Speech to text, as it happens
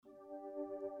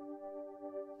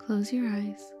Close your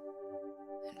eyes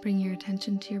and bring your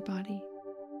attention to your body.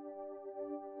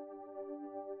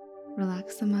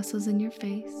 Relax the muscles in your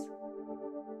face,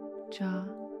 jaw,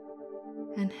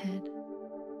 and head.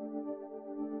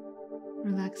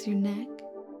 Relax your neck,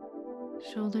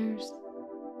 shoulders,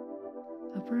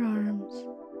 upper arms,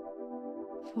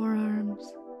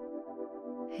 forearms,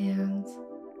 hands,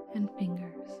 and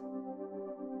fingers.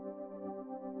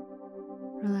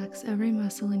 Relax every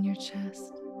muscle in your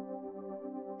chest,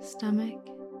 stomach,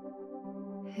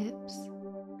 hips,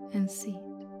 and seat.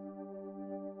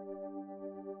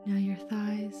 Now your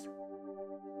thighs,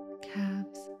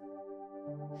 calves,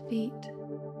 feet,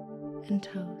 and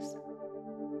toes.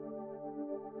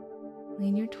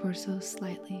 Lean your torso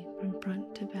slightly from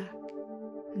front to back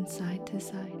and side to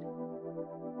side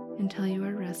until you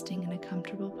are resting in a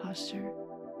comfortable posture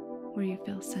where you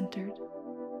feel centered,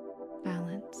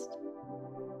 balanced,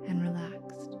 and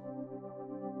relaxed.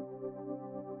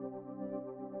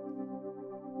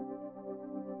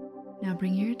 Now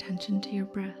bring your attention to your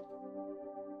breath.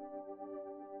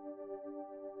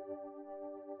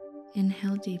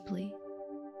 Inhale deeply.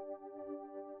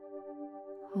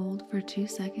 Hold for 2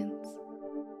 seconds.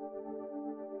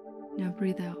 Now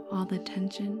breathe out all the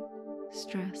tension,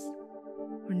 stress,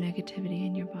 or negativity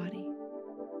in your body.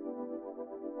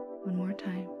 One more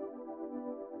time.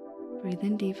 Breathe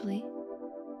in deeply.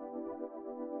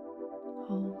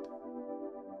 Hold.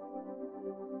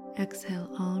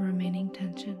 Exhale all remaining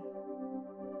tension.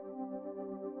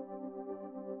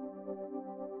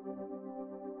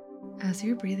 As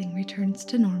your breathing returns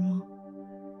to normal,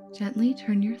 gently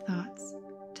turn your thoughts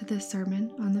to the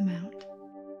Sermon on the Mount.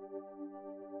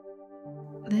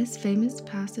 This famous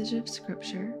passage of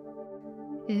Scripture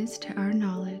is, to our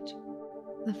knowledge,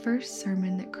 the first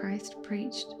sermon that Christ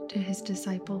preached to his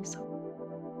disciples,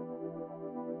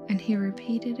 and he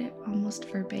repeated it almost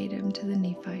verbatim to the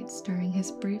Nephites during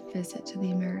his brief visit to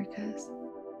the Americas.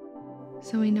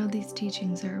 So we know these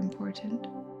teachings are important.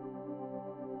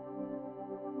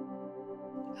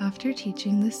 After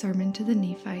teaching the sermon to the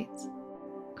Nephites,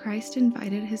 Christ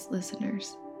invited his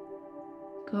listeners,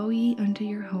 "Go ye unto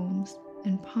your homes,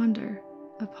 and ponder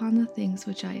upon the things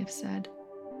which I have said,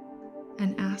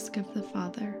 and ask of the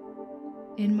Father,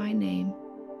 in my name,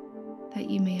 that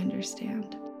ye may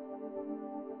understand."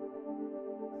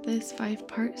 This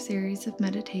 5-part series of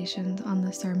meditations on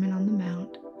the Sermon on the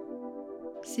Mount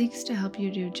seeks to help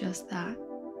you do just that.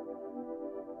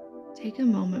 Take a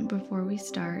moment before we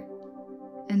start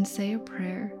and say a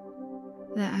prayer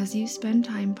that as you spend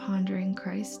time pondering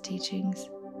Christ's teachings,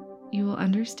 you will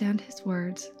understand his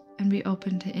words and be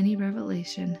open to any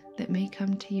revelation that may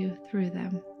come to you through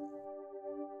them.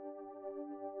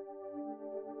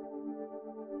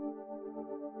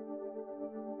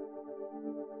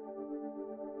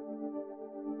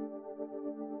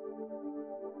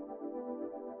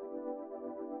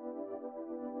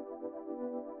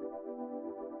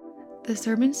 The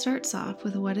sermon starts off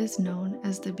with what is known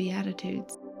as the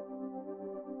Beatitudes,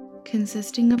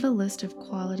 consisting of a list of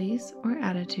qualities or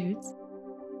attitudes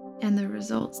and the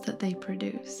results that they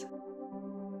produce.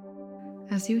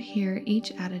 As you hear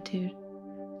each attitude,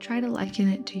 try to liken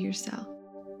it to yourself.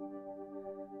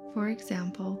 For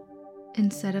example,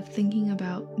 instead of thinking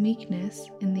about meekness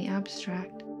in the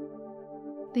abstract,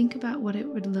 think about what it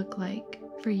would look like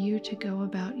for you to go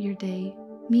about your day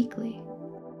meekly.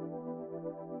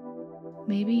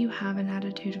 Maybe you have an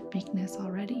attitude of meekness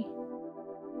already.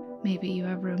 Maybe you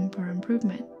have room for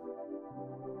improvement.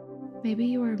 Maybe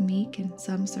you are meek in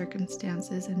some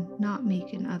circumstances and not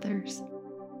meek in others.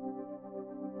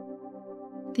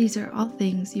 These are all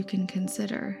things you can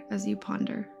consider as you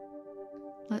ponder.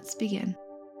 Let's begin.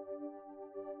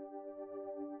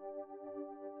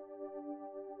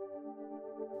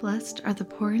 Blessed are the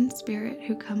poor in spirit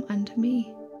who come unto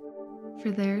me,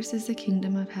 for theirs is the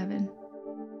kingdom of heaven.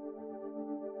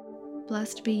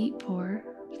 Blessed be ye poor,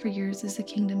 for yours is the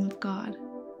kingdom of God.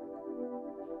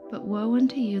 But woe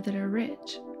unto you that are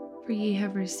rich, for ye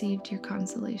have received your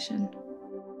consolation.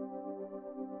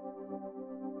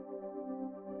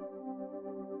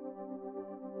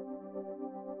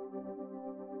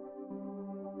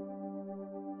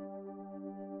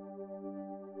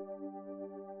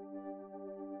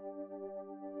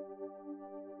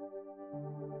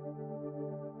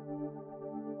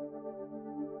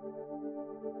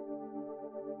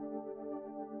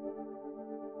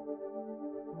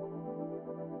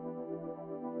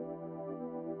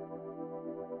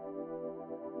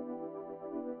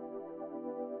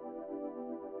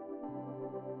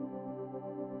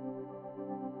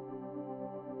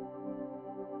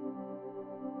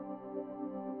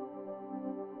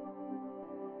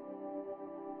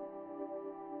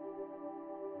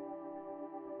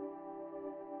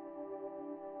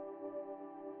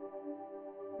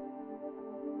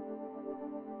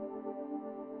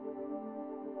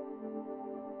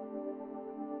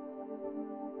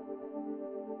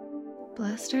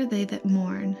 Blessed are they that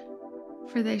mourn,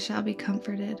 for they shall be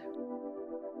comforted.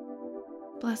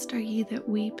 Blessed are ye that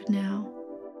weep now,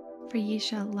 for ye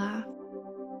shall laugh.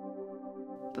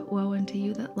 But woe unto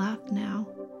you that laugh now,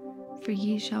 for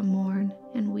ye shall mourn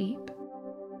and weep.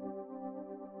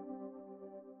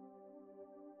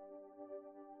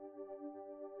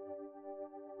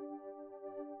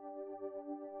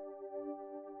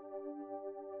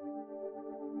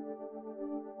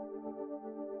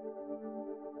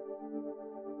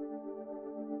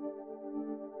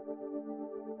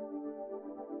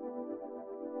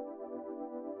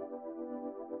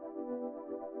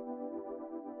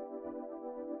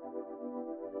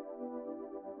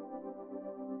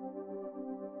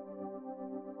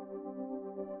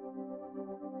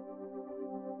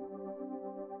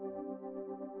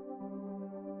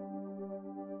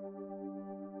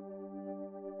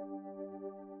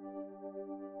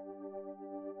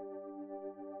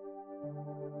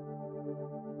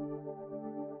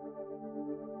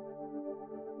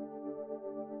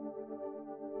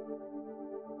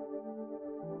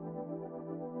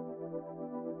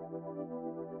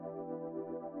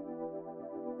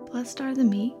 Blessed are the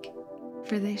meek,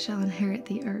 for they shall inherit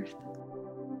the earth.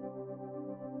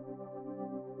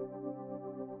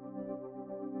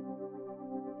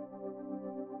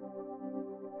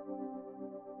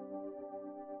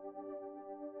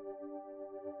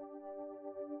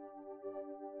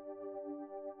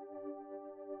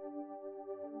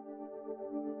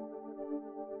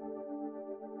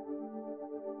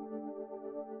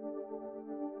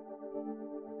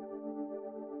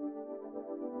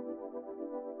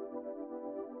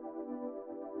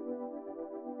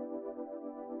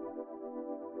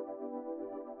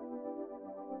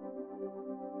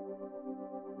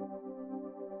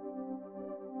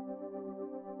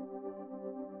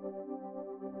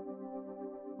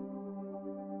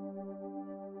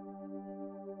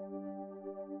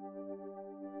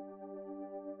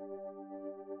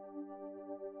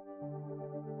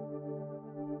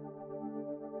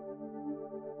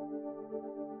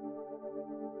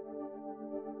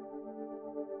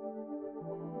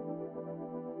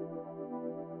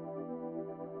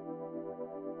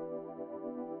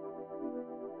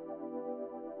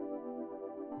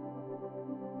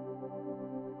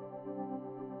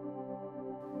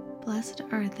 Blessed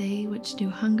are they which do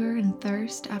hunger and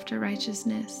thirst after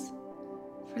righteousness,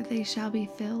 for they shall be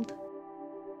filled.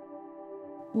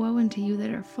 Woe unto you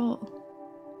that are full,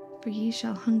 for ye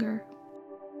shall hunger.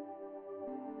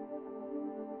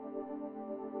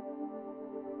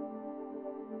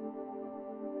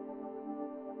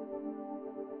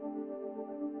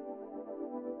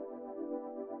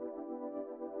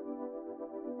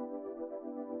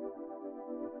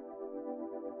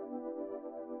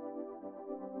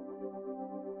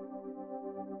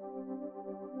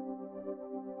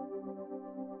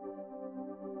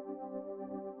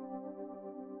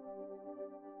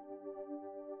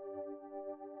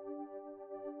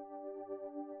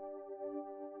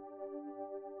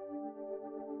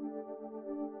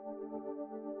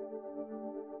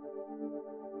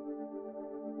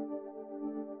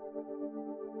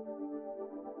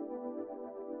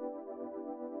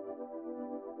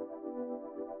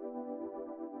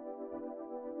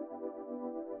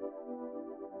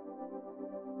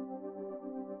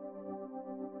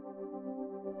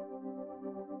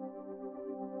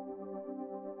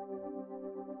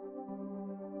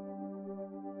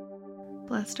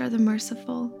 Blessed are the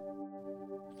merciful,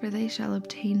 for they shall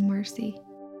obtain mercy.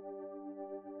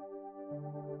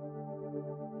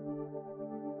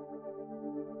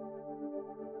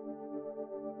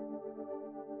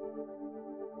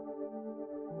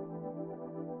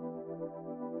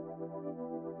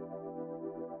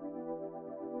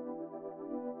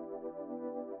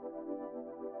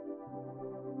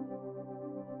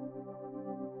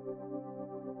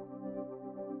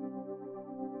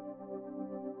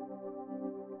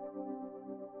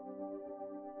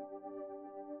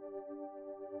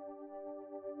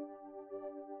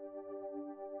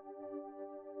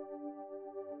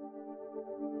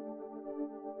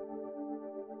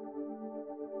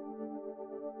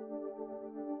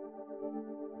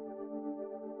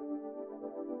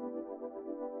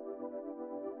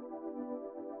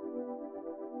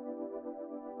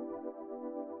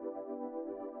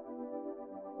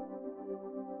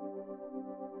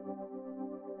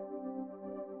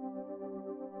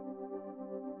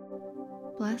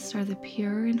 Blessed are the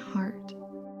pure in heart,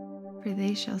 for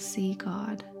they shall see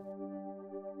God.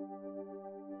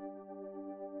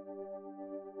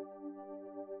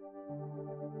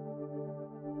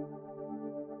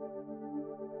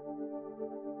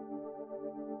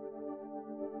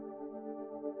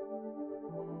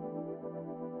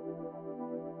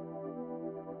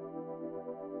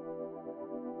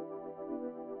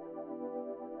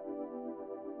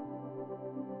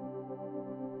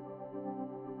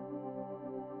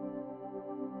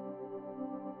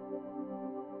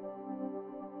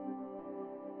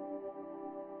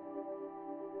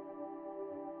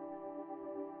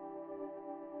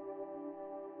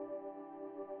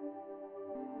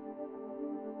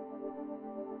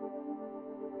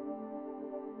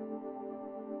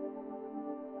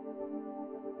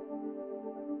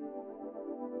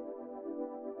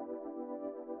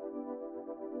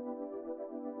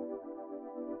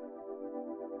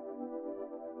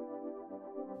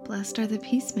 Blessed are the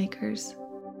peacemakers,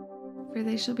 for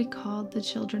they shall be called the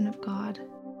children of God.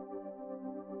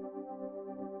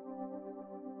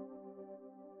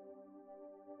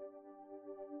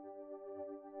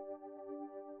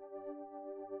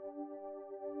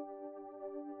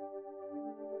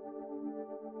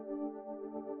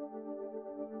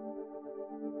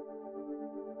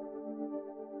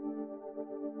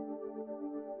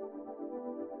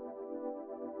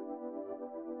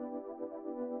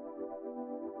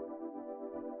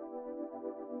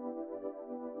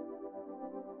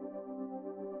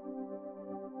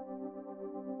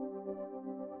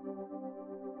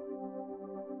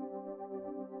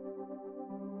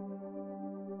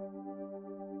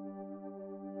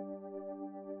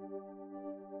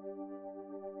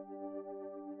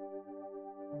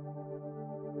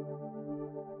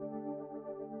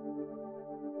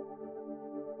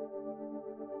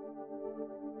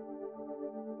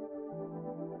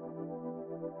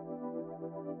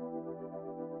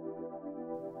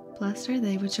 Blessed are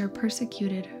they which are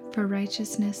persecuted for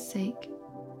righteousness' sake,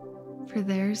 for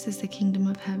theirs is the kingdom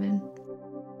of heaven.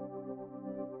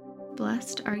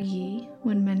 Blessed are ye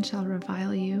when men shall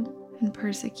revile you and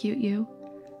persecute you,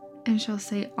 and shall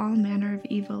say all manner of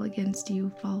evil against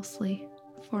you falsely,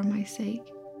 for my sake.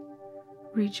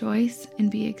 Rejoice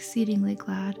and be exceedingly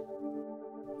glad,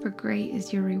 for great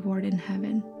is your reward in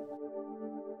heaven.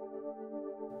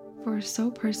 For so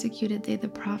persecuted they the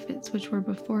prophets which were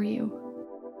before you.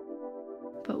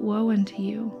 But woe unto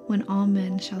you when all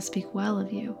men shall speak well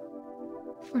of you,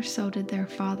 for so did their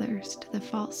fathers to the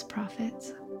false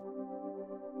prophets.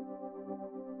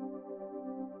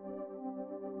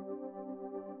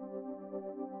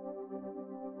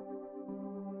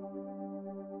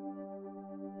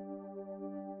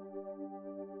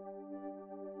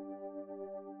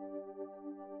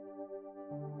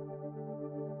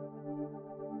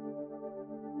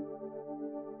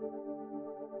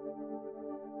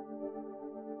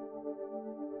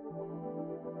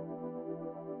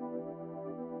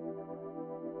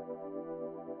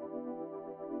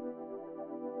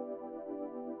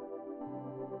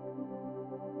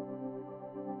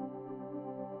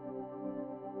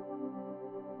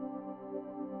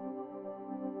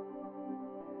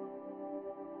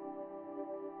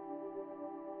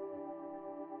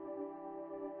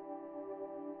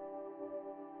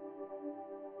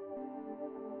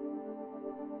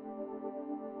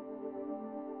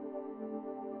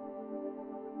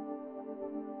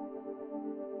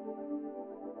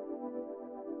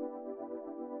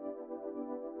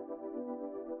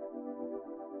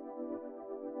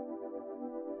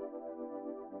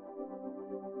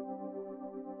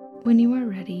 When you are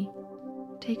ready,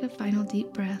 take a final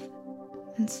deep breath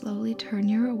and slowly turn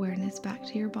your awareness back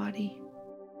to your body.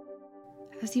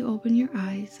 As you open your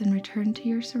eyes and return to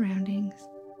your surroundings,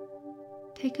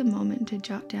 take a moment to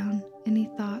jot down any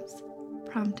thoughts,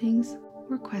 promptings,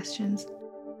 or questions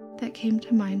that came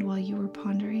to mind while you were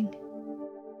pondering.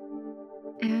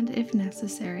 And if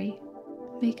necessary,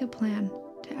 make a plan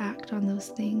to act on those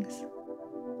things.